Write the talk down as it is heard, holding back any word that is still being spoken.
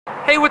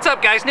Hey, what's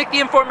up guys? Nick the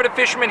Informative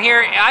Fisherman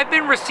here. I've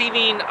been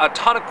receiving a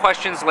ton of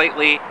questions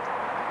lately.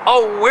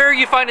 Oh, where are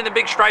you finding the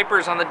big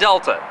stripers on the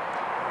Delta?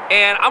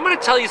 And I'm going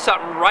to tell you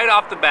something right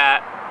off the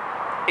bat.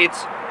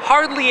 It's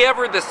hardly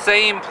ever the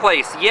same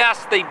place.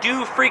 Yes, they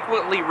do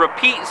frequently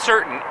repeat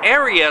certain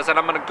areas, and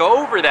I'm going to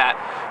go over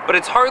that, but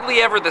it's hardly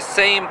ever the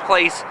same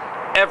place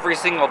every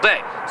single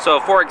day.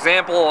 So for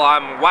example,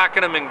 I'm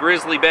whacking them in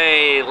Grizzly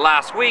Bay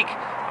last week.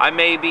 I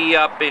may be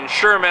up in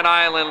Sherman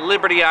Island,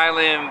 Liberty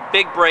Island,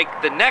 Big Break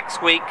the next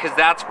week, because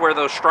that's where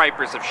those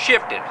stripers have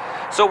shifted.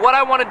 So what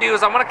I want to do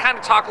is I want to kind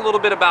of talk a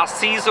little bit about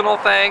seasonal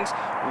things,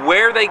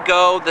 where they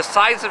go, the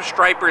size of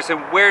stripers,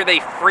 and where they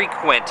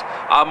frequent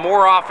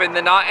more often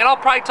than not. And I'll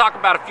probably talk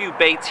about a few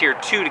baits here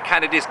too to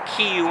kind of just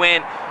key you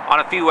in on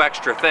a few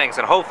extra things,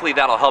 and hopefully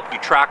that'll help you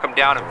track them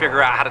down and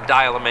figure out how to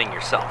dial them in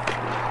yourself.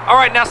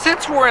 Alright, now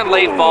since we're in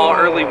late fall,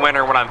 early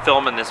winter when I'm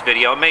filming this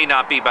video, it may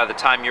not be by the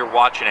time you're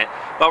watching it,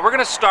 but we're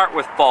going to start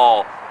with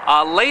fall.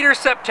 Later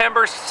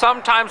September,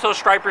 sometimes those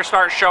stripers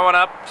start showing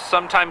up,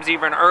 sometimes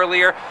even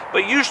earlier,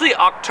 but usually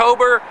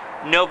October,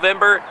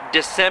 November,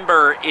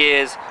 December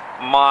is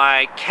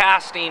my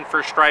casting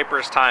for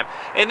stripers time.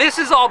 And this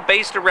is all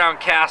based around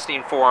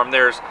casting for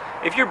them.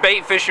 If you're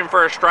bait fishing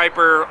for a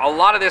striper, a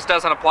lot of this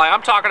doesn't apply.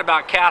 I'm talking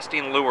about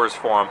casting lures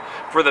for them,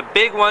 for the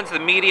big ones, the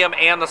medium,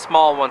 and the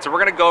small ones. And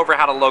we're going to go over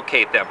how to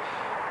locate them.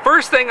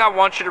 First thing I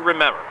want you to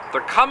remember,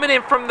 they're coming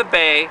in from the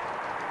bay,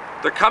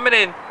 they're coming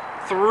in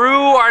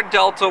through our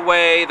Delta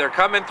Way, they're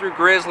coming through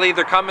Grizzly,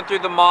 they're coming through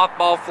the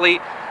Mothball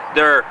Fleet,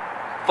 they're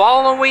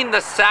following the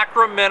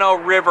Sacramento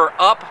River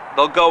up.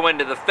 They'll go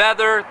into the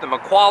Feather, the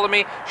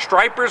Mokelumne.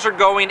 Stripers are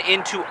going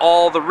into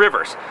all the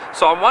rivers.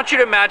 So I want you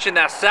to imagine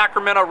that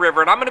Sacramento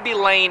River, and I'm going to be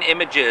laying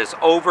images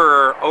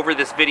over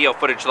this video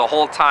footage the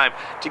whole time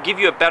to give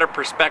you a better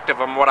perspective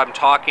on what I'm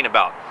talking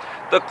about.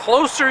 The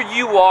closer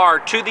you are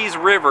to these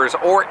rivers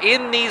or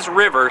in these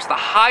rivers, the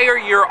higher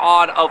your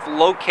odds of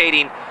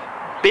locating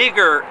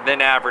bigger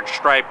than average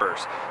stripers.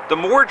 The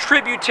more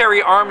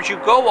tributary arms you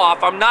go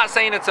off, I'm not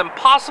saying it's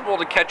impossible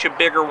to catch a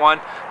bigger one,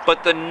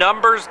 but the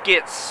numbers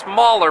get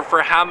smaller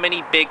for how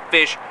many big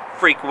fish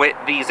frequent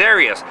these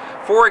areas.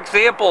 For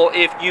example,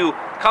 if you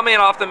come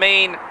in off the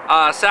main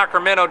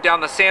Sacramento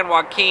down the San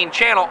Joaquin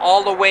Channel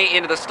all the way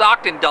into the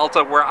Stockton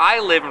Delta, where I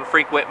live and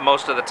frequent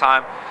most of the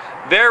time,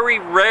 very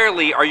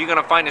rarely are you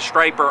going to find a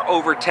striper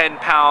over 10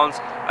 pounds,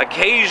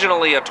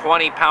 occasionally a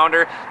 20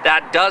 pounder.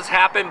 That does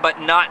happen, but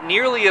not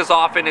nearly as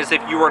often as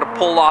if you were to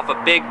pull off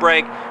a Big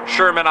Break,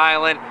 Sherman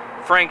Island,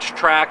 Frank's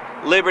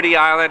Track, Liberty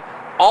Island.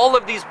 All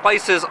of these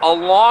places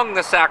along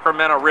the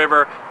Sacramento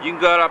River, you can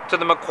go up to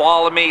the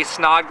Mokelumne,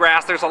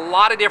 Snodgrass. There's a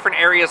lot of different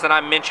areas that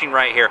I'm mentioning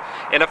right here.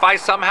 And if I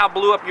somehow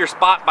blew up your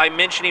spot by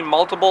mentioning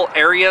multiple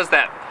areas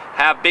that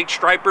have big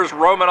stripers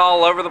roaming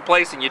all over the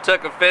place and you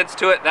took offense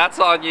to it, that's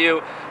on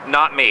you,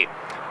 not me.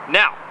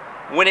 Now,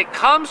 when it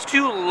comes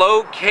to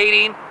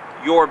locating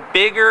your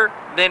bigger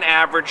than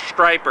average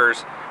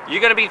stripers,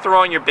 you're going to be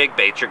throwing your big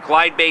baits, your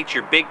glide baits,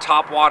 your big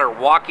topwater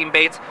walking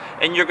baits,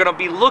 and you're going to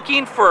be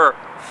looking for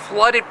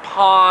flooded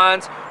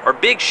ponds or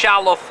big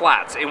shallow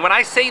flats. And when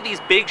I say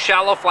these big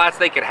shallow flats,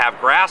 they could have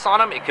grass on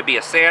them, it could be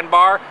a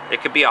sandbar,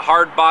 it could be a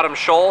hard bottom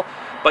shoal,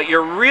 but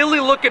you're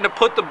really looking to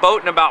put the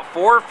boat in about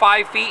 4 or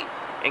 5 feet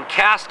and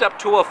cast up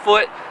to a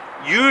foot.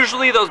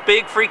 Usually those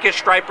big freakish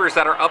stripers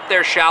that are up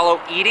there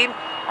shallow eating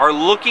are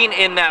looking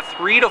in that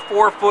 3 to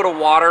 4 foot of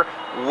water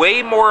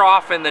way more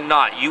often than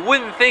not. You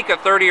wouldn't think a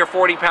 30 or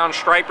 40 pound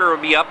striper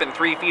would be up in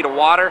 3 feet of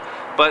water,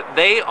 but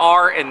they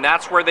are, and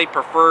that's where they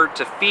prefer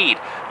to feed.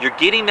 You're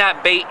getting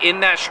that bait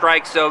in that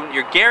strike zone.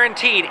 You're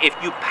guaranteed if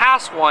you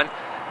pass one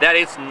that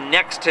it's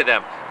next to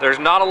them. There's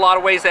not a lot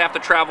of ways they have to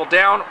travel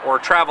down or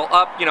travel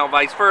up, you know,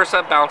 vice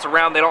versa, bounce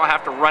around. They don't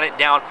have to run it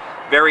down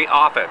very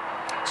often.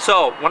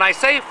 So when I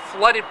say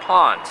flooded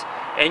ponds,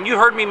 and you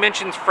heard me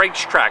mention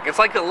Frank's Track, it's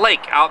like a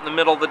lake out in the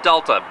middle of the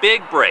Delta,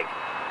 Big Break,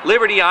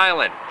 Liberty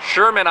Island,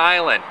 Sherman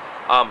Island,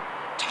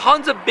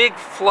 tons of big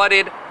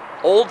flooded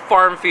old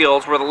farm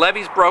fields where the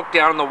levees broke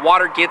down and the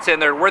water gets in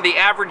there, where the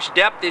average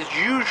depth is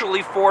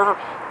usually 4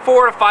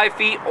 to 5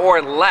 feet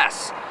or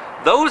less.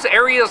 Those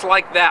areas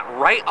like that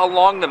right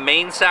along the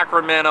main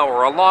Sacramento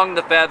or along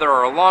the Feather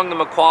or along the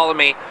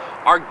Mokelumne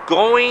are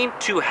going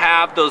to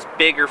have those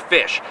bigger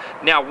fish.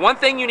 Now, one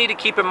thing you need to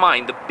keep in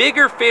mind, the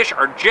bigger fish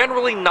are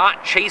generally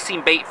not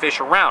chasing bait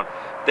fish around.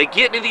 They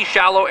get into these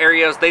shallow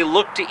areas, they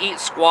look to eat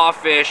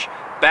squawfish,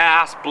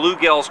 bass,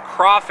 bluegills,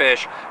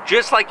 crawfish,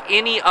 just like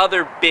any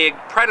other big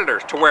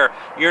predators, to where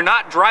you're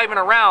not driving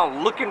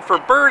around looking for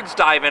birds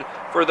diving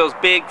for those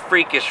big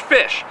freakish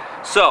fish.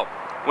 So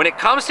when it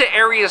comes to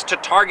areas to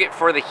target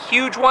for the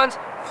huge ones,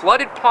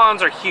 flooded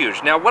ponds are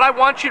huge. Now what I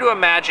want you to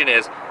imagine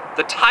is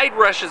the tide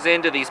rushes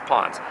into these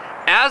ponds.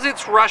 As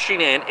it's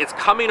rushing in, it's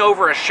coming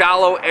over a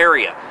shallow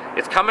area.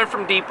 It's coming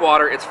from deep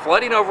water, it's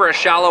flooding over a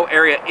shallow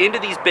area into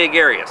these big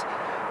areas.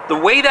 The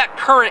way that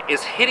current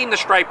is hitting the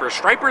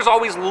striper's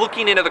always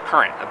looking into the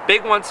current. A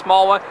big one,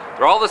 small one,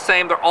 they're all the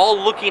same, they're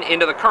all looking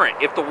into the current.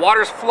 If the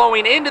water's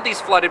flowing into these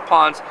flooded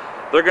ponds,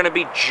 they're gonna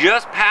be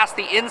just past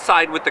the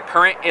inside with the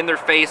current in their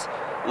face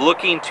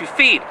looking to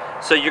feed.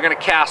 So you're going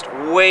to cast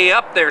way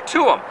up there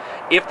to them.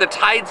 If the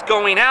tide's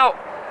going out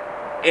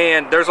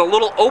and there's a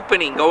little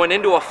opening going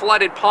into a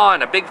flooded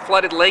pond, a big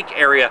flooded lake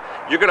area,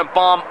 you're going to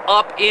bomb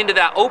up into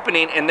that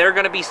opening, and they're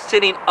going to be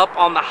sitting up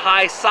on the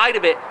high side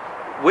of it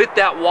with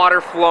that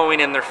water flowing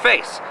in their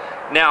face.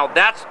 Now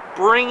that's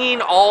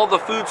bringing all the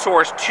food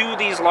source to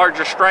these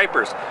larger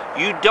stripers.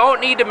 You don't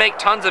need to make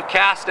tons of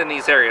casts in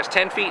these areas.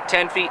 10 feet,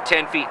 10 feet,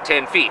 10 feet,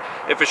 10 feet.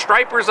 If a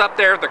striper's up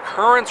there, the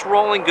current's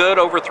rolling good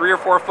over 3 or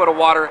 4 foot of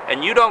water,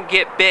 and you don't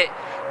get bit,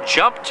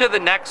 jump to the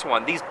next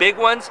one. These big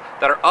ones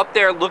that are up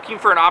there looking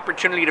for an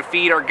opportunity to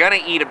feed are gonna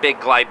eat a big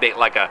glide bait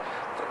like a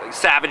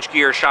Savage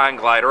Gear Shine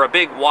Glide, or a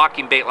big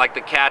walking bait like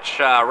the Catch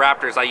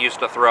Raptors I used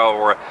to throw,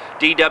 or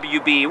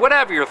DWB,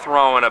 whatever you're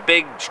throwing, a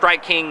big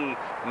Strike King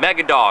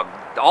Mega Dog.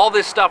 All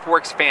this stuff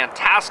works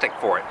fantastic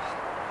for it.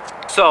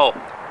 So,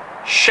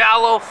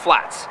 shallow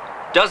flats.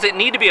 Does it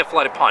need to be a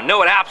flooded pond?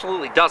 No, it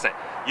absolutely doesn't.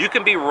 You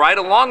can be right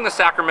along the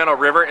Sacramento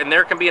River, and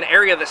there can be an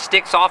area that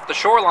sticks off the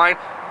shoreline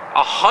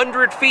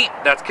 100 feet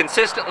that's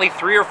consistently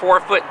 3 or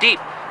 4 foot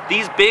deep.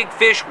 These big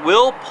fish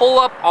will pull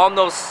up on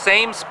those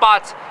same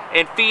spots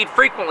and feed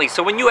frequently.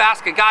 So when you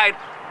ask a guide,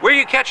 where are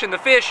you catching the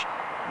fish?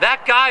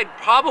 That guide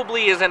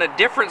probably is in a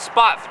different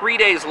spot 3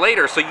 days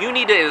later. So you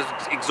need to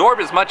absorb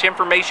as much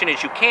information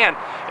as you can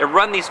and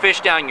run these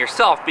fish down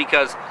yourself,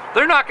 because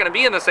they're not going to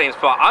be in the same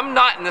spot. I'm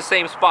not in the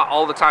same spot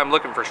all the time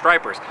looking for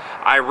stripers.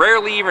 I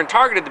rarely even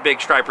targeted the big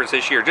stripers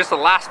this year. Just the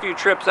last few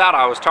trips out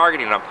I was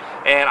targeting them,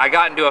 and I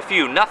got into a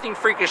few. Nothing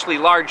freakishly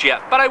large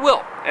yet, but I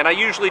will, and I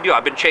usually do.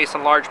 I've been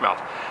chasing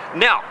largemouth.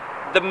 Now,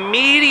 the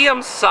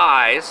medium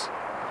size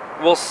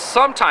will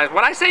sometimes,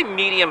 when I say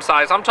medium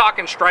size, I'm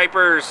talking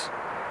stripers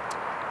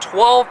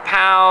 12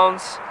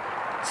 pounds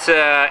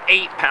to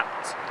 8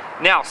 pounds.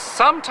 Now,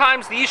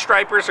 sometimes these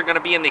stripers are going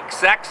to be in the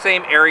exact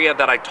same area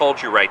that I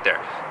told you right there.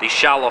 These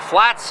shallow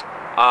flats,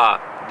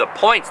 the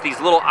points,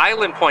 these little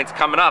island points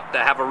coming up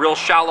that have a real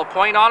shallow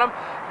point on them,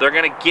 they're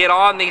going to get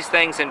on these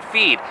things and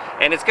feed.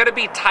 And it's going to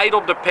be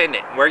tidal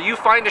dependent. Where you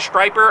find a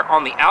striper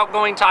on the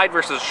outgoing tide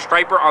versus a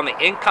striper on the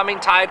incoming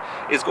tide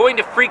is going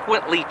to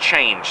frequently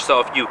change.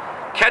 So if you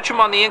catch them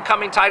on the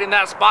incoming tide in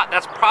that spot,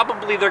 that's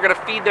probably they're going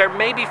to feed there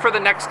maybe for the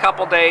next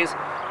couple days,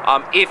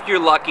 if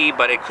you're lucky,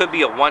 but it could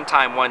be a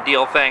one-time,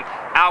 one-deal thing.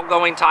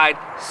 Outgoing tide,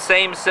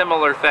 same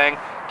similar thing.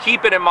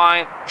 Keep it in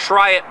mind,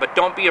 try it, but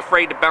don't be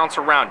afraid to bounce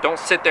around. Don't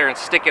sit there and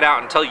stick it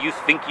out until you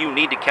think you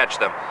need to catch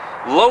them.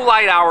 Low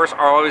light hours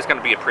are always going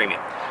to be a premium.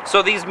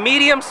 So these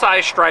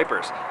medium-sized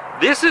stripers,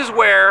 this is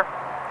where,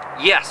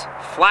 yes,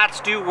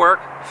 flats do work,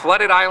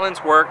 flooded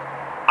islands work,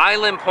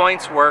 island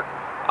points work.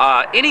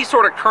 Any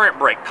sort of current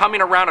break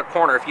coming around a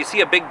corner, if you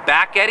see a big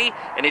back eddy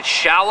and it's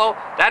shallow,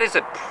 that is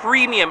a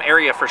premium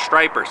area for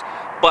stripers.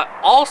 But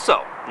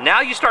also,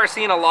 now you start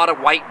seeing a lot of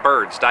white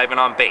birds diving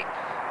on bait.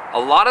 A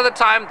lot of the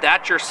time,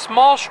 that's your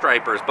small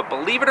stripers, but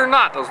believe it or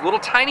not, those little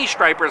tiny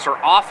stripers are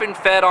often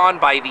fed on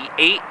by the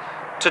 8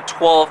 to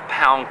 12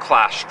 pound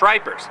class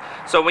stripers.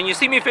 So when you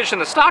see me fishing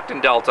the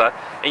Stockton Delta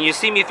and you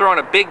see me throwing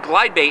a big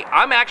glide bait,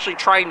 I'm actually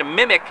trying to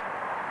mimic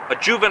a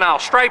juvenile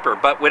striper,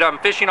 but when I'm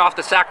fishing off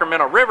the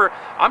Sacramento River,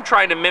 I'm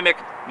trying to mimic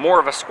more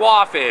of a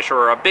squawfish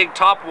or a big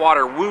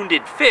topwater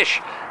wounded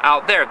fish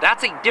out there.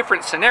 That's a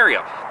different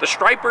scenario. The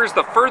stripers,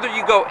 the further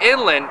you go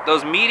inland,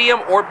 those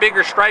medium or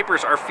bigger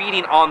stripers are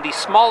feeding on the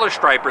smaller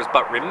stripers,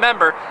 but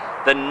remember,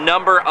 the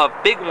number of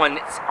big ones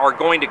are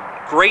going to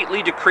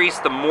greatly decrease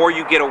the more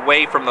you get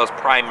away from those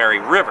primary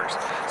rivers.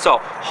 So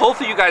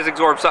hopefully you guys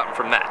absorb something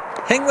from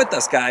that. Hang with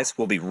us, guys.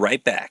 We'll be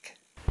right back.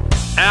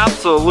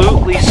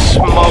 Absolutely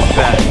smoked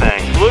that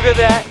thing. Look at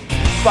that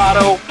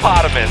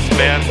Spotopotamus,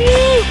 man.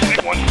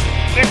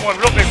 Big one,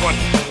 real big one.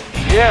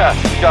 Yeah,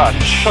 God,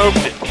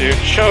 choked it, dude,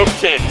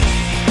 choked it.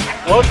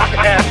 Look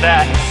at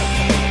that.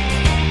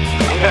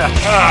 Yeah,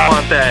 I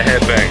want that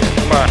headbang.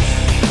 Come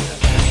on.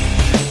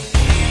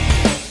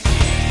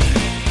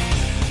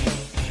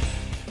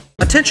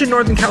 Attention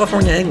Northern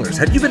California anglers,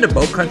 have you been to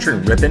Boat Country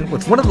in Ripon?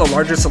 With one of the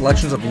largest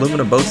selections of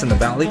aluminum boats in the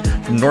valley,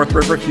 from North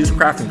River,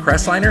 Hughescraft, and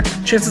Crestliner,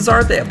 chances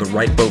are they have the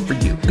right boat for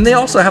you. And they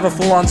also have a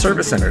full-on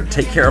service center to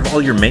take care of all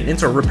your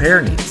maintenance or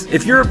repair needs.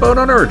 If you're a boat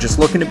owner or just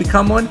looking to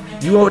become one,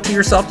 you owe it to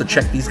yourself to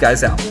check these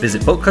guys out.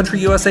 Visit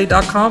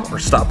BoatCountryUSA.com or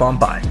stop on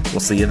by. We'll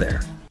see you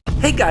there.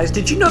 Hey guys,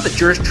 did you know that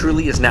yours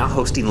truly is now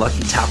hosting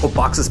Lucky Tackle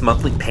Box's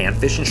monthly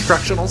panfish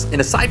instructionals? And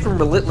aside from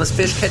relentless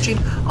fish catching,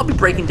 I'll be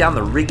breaking down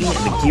the rigging and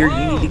the gear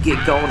you need to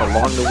get going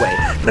along the way.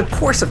 And of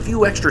course, a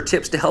few extra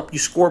tips to help you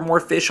score more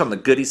fish on the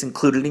goodies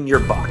included in your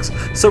box.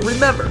 So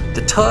remember,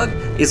 the tug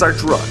is our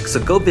drug. So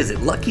go visit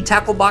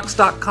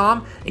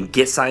LuckyTackleBox.com and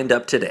get signed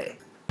up today.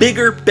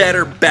 Bigger,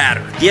 better,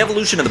 badder. The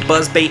evolution of the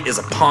buzzbait is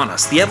upon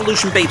us. The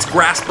Evolution Baits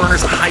Grass Burner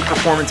is a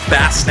high-performance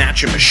bass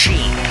snatching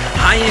machine.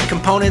 High-end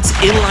components,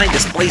 inline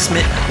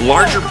displacement,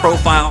 larger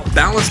profile,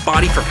 balanced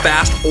body for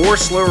fast or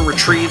slower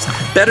retrieves,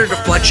 better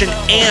deflection,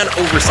 and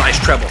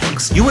oversized treble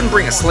hooks. You wouldn't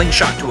bring a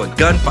slingshot to a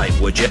gunfight,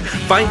 would you?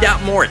 Find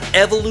out more at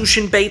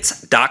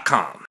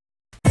evolutionbaits.com.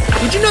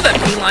 Did you know that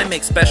P-Line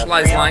makes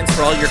specialized lines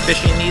for all your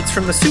fishing needs,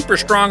 from the super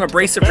strong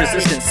abrasive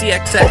resistant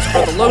CXX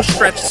or the low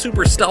stretch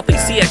super stealthy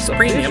CX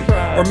Premium?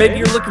 Or maybe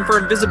you're looking for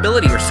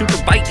invisibility or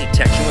super bite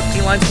detection with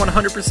P-Line's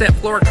 100%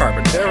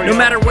 fluorocarbon. No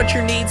matter what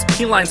your needs,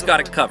 P-Line's got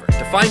it covered.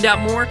 To find out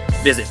more,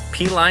 visit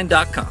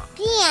P-Line.com.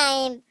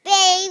 P-Line,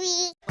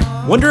 baby.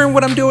 Wondering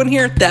what I'm doing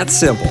here? That's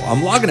simple.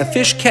 I'm logging a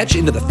fish catch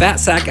into the Fat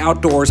Sack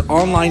Outdoors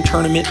online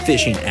tournament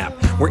fishing app,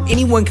 where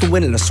anyone can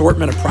win an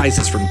assortment of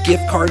prizes from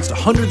gift cards to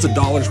hundreds of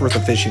dollars worth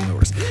of fishing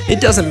lures.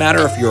 It doesn't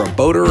matter if you're a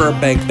boater or a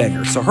bank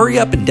banger, so hurry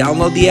up and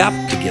download the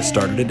app to get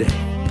started today.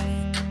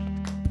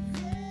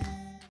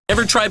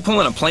 Ever tried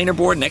pulling a planer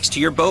board next to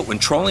your boat when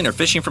trolling or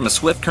fishing from a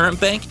swift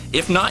current bank?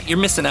 If not, you're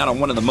missing out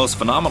on one of the most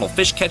phenomenal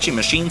fish catching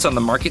machines on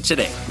the market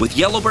today. With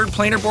Yellowbird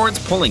planer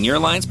boards pulling your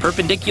lines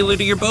perpendicular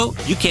to your boat,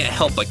 you can't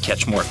help but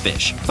catch more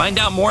fish. Find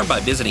out more by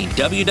visiting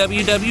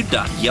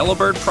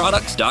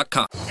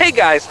www.yellowbirdproducts.com. Hey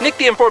guys, Nick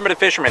the Informative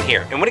Fisherman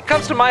here, and when it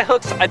comes to my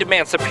hooks, I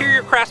demand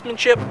superior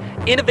craftsmanship,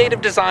 innovative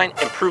design,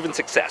 and proven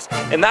success.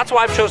 And that's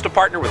why I've chosen to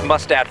partner with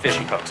Mustad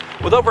Fishing Hooks.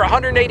 With over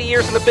 180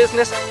 years in the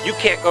business, you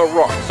can't go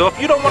wrong. So if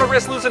you don't want to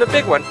risk losing a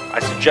big one,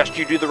 I suggest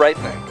you do the right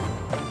thing.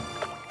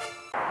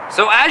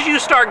 So as you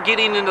start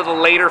getting into the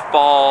later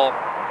fall,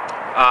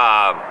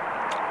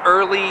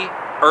 early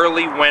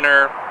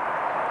winter,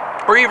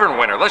 or even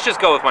winter, let's just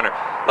go with winter.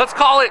 Let's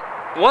call it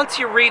once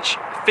you reach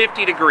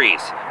 50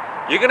 degrees.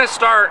 You're gonna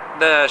start,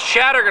 the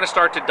shad are gonna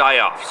start to die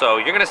off. So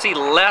you're gonna see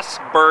less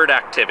bird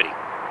activity.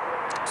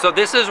 So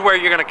this is where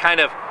you're gonna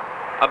kind of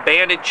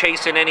abandon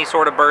chasing any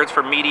sort of birds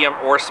for medium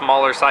or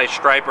smaller size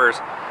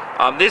stripers.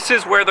 This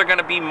is where they're going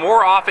to be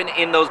more often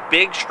in those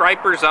big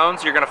striper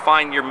zones. You're going to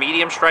find your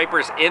medium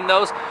stripers in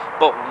those.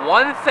 But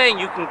one thing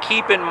you can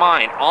keep in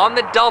mind, on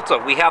the Delta,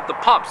 we have the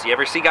pumps. You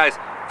ever see guys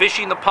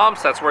fishing the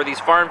pumps? That's where these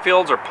farm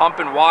fields are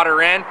pumping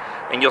water in.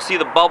 And you'll see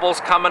the bubbles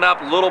coming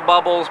up, little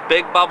bubbles,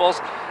 big bubbles.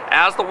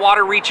 As the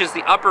water reaches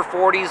the upper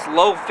 40s,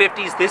 low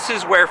 50s, this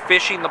is where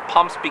fishing the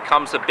pumps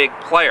becomes a big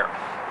player.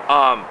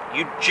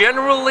 You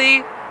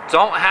generally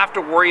don't have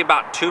to worry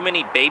about too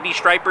many baby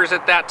stripers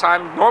at that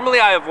time. Normally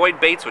I avoid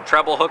baits with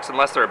treble hooks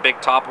unless they're a big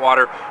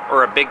topwater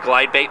or a big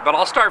glide bait, but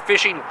I'll start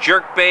fishing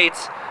jerk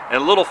baits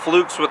and little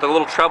flukes with a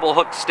little treble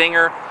hook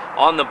stinger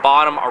on the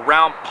bottom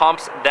around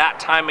pumps that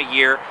time of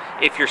year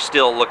if you're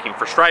still looking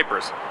for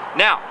stripers.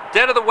 Now,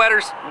 dead of the winter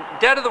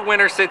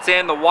sits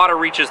in, the water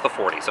reaches the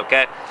 40s,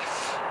 okay?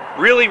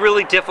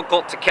 Really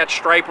difficult to catch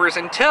stripers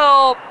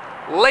until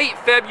late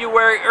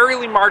February,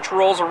 early March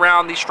rolls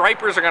around. These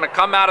stripers are gonna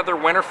come out of their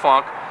winter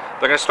funk.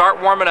 They're gonna start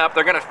warming up.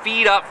 They're gonna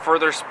feed up for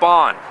their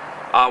spawn.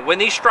 When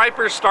these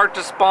stripers start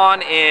to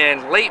spawn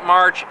in late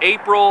March,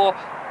 April,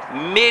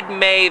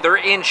 mid-May, they're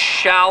in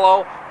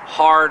shallow,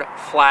 hard,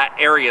 flat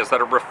areas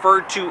that are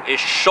referred to as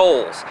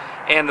shoals.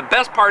 And the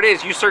best part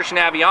is, you search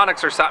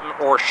Navionics or something,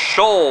 or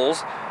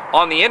shoals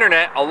on the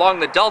internet along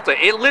the Delta,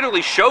 it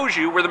literally shows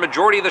you where the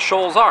majority of the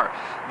shoals are.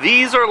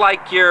 These are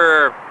like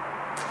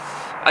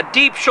a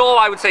deep shoal,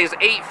 I would say, is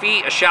 8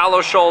 feet. A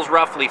shallow shoal is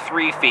roughly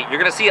 3 feet. You're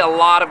going to see a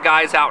lot of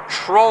guys out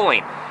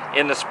trolling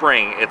in the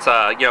spring. It's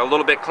a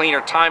little bit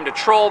cleaner time to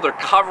troll. They're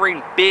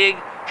covering big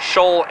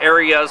shoal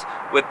areas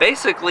with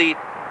basically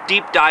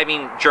deep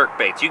diving jerk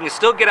baits. You can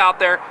still get out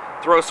there,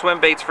 throw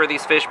swim baits for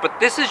these fish, but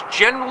this is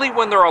generally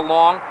when they're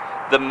along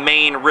the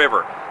main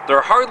river.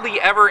 They're hardly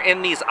ever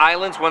in these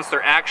islands once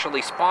they're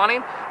actually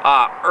spawning.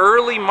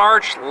 Early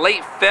March,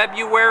 late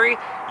February,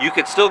 you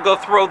could still go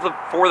for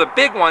the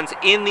big ones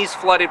in these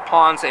flooded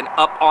ponds and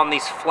up on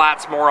these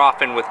flats more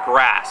often with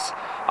grass.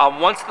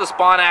 Once the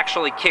spawn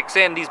actually kicks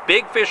in, these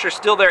big fish are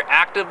still there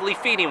actively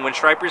feeding. When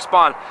stripers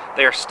spawn,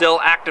 they are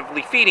still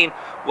actively feeding.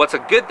 What's a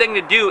good thing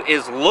to do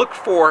is look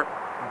for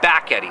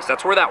back eddies.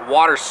 That's where that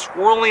water's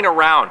swirling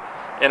around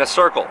in a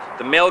circle.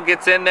 The male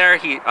gets in there,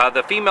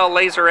 the female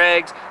lays her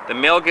eggs, the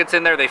male gets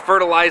in there, they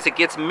fertilize, it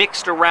gets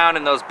mixed around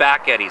in those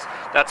back eddies.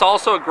 That's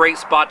also a great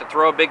spot to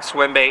throw a big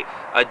swim bait,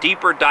 a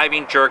deeper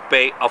diving jerk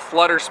bait, a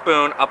flutter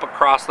spoon up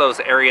across those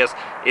areas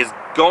is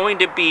going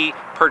to be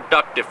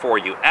productive for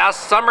you. As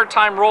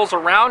summertime rolls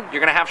around,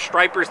 you're gonna have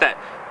stripers that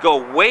go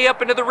way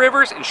up into the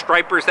rivers and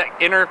stripers that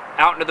enter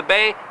out into the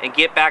bay and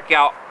get back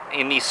out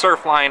in the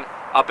surf line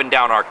up and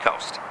down our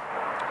coast.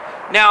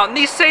 Now, in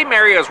these same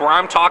areas where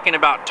I'm talking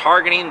about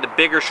targeting the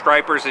bigger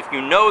stripers, if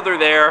you know they're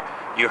there,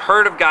 you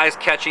heard of guys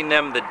catching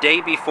them the day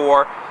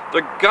before,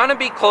 they're gonna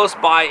be close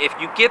by if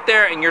you get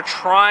there and you're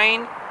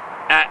trying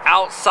at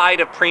outside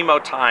of primo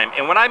time.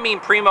 And when I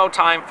mean primo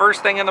time,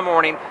 first thing in the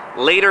morning,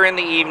 later in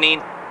the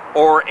evening,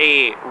 or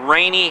a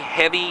rainy,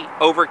 heavy,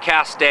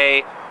 overcast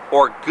day,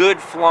 or good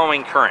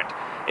flowing current.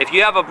 If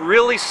you have a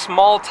really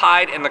small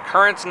tide and the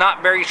current's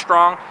not very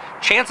strong,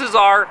 chances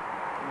are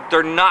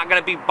they're not going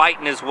to be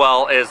biting as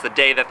well as the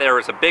day that there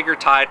was a bigger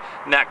tide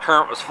and that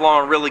current was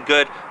flowing really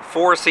good,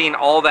 forcing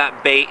all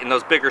that bait and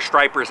those bigger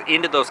stripers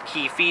into those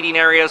key feeding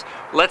areas.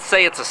 Let's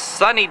say it's a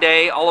sunny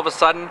day, all of a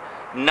sudden,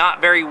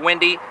 not very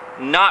windy,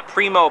 not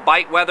primo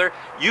bite weather.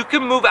 You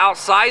can move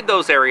outside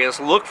those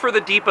areas, look for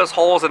the deepest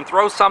holes, and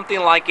throw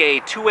something like a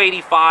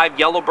 285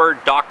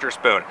 Yellowbird Dr.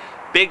 Spoon.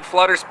 big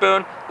flutter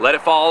spoon, let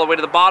it fall all the way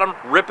to the bottom,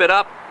 rip it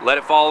up, let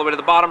it fall all the way to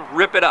the bottom,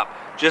 rip it up.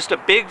 Just a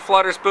big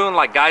flutter spoon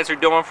like guys are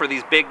doing for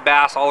these big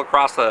bass all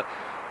across the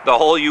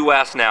whole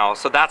US now.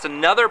 So that's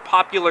another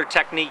popular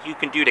technique you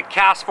can do to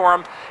cast for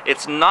them.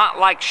 It's not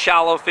like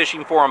shallow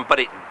fishing for them, but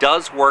it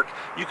does work.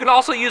 You can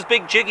also use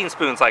big jigging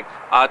spoons, like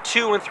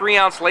 2 and 3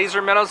 ounce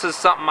laser minnows is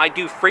something I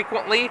do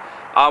frequently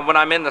when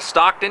I'm in the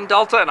Stockton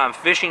Delta and I'm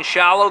fishing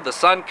shallow. The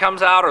sun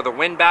comes out or the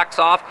wind backs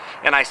off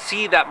and I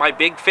see that my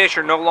big fish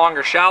are no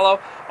longer shallow.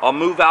 I'll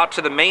move out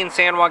to the main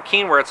San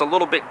Joaquin where it's a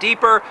little bit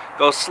deeper,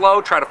 go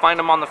slow, try to find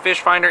them on the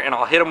fish finder, and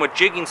I'll hit them with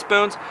jigging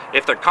spoons.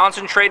 If they're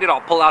concentrated, I'll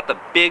pull out the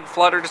big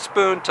flutter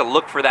spoon to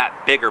look for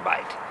that bigger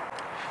bite.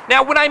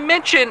 Now, when I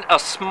mention a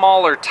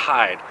smaller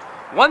tide,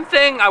 one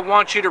thing I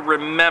want you to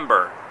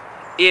remember,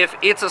 if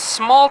it's a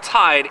small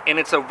tide and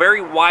it's a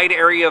very wide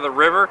area of the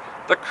river,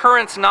 the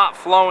current's not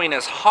flowing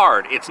as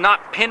hard. It's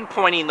not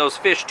pinpointing those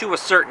fish to a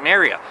certain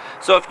area.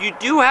 So if you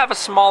do have a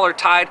smaller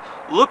tide,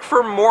 look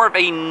for more of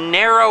a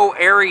narrow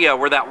area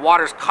where that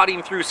water's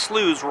cutting through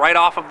sloughs right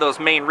off of those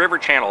main river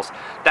channels.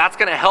 That's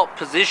gonna help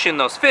position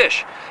those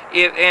fish.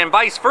 And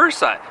vice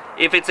versa.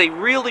 If it's a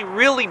really,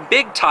 really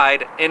big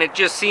tide and it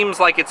just seems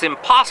like it's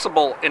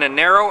impossible in a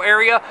narrow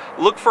area,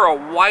 look for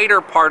a wider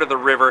part of the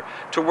river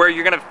to where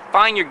you're gonna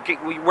find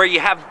where you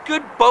have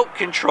good boat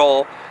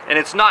control and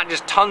it's not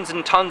just tons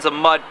and tons of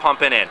mud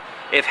pumping in.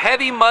 If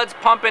heavy mud's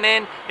pumping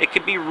in, it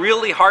could be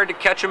really hard to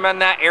catch them in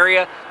that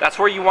area. That's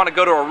where you want to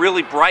go to a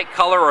really bright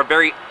color or a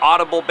very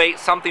audible bait,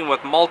 something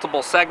with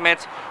multiple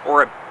segments,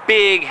 or a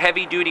big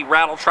heavy-duty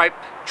rattle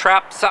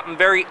trap, something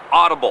very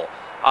audible.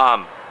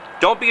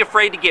 Don't be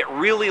afraid to get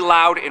really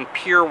loud and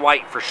pure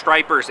white for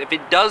stripers. If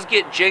it does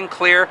get gin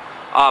clear,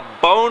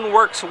 bone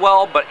works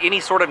well, but any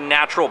sort of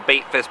natural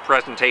bait fish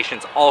presentation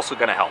is also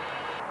going to help.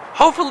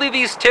 Hopefully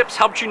these tips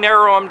helped you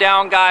narrow them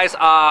down, guys.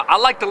 I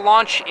like to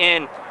launch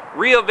in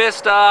Rio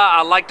Vista.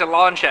 I like to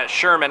launch at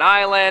Sherman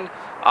Island,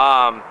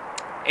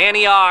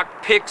 Antioch,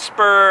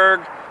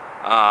 Pittsburgh,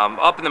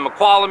 up in the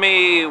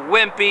Mokelumne,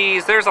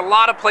 Wimpy's. There's a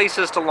lot of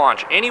places to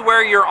launch.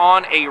 Anywhere you're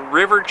on a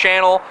river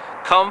channel,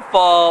 come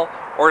fall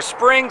or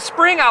spring.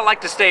 Spring, I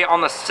like to stay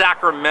on the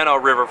Sacramento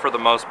River for the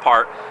most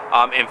part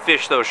and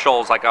fish those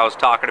shoals like I was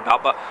talking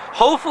about. But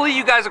hopefully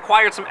you guys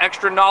acquired some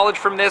extra knowledge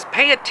from this.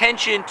 Pay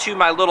attention to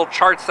my little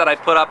charts that I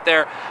put up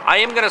there. I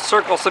am going to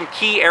circle some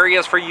key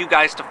areas for you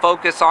guys to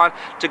focus on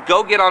to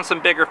go get on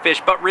some bigger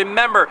fish. But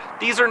remember,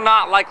 these are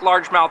not like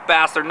largemouth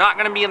bass. They're not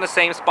going to be in the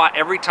same spot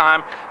every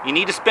time. You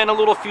need to spend a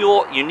little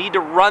fuel. You need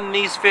to run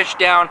these fish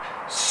down,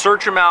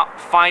 search them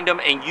out, find them,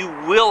 and you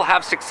will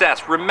have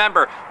success.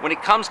 Remember, when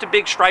it comes to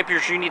big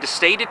stripers, you need to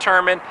stay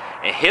determined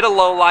and hit a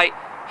low light,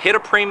 hit a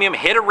premium,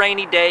 hit a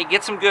rainy day,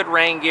 get some good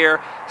rain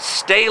gear,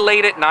 stay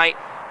late at night.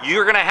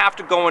 You're gonna have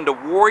to go into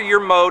warrior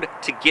mode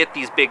to get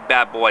these big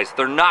bad boys.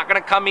 They're not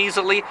gonna come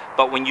easily,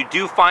 but when you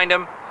do find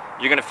them,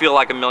 you're gonna feel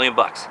like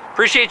 $1,000,000.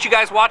 Appreciate you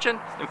guys watching.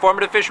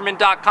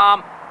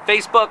 InformativeFisherman.com,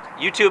 Facebook,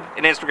 YouTube,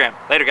 and Instagram.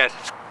 Later, guys.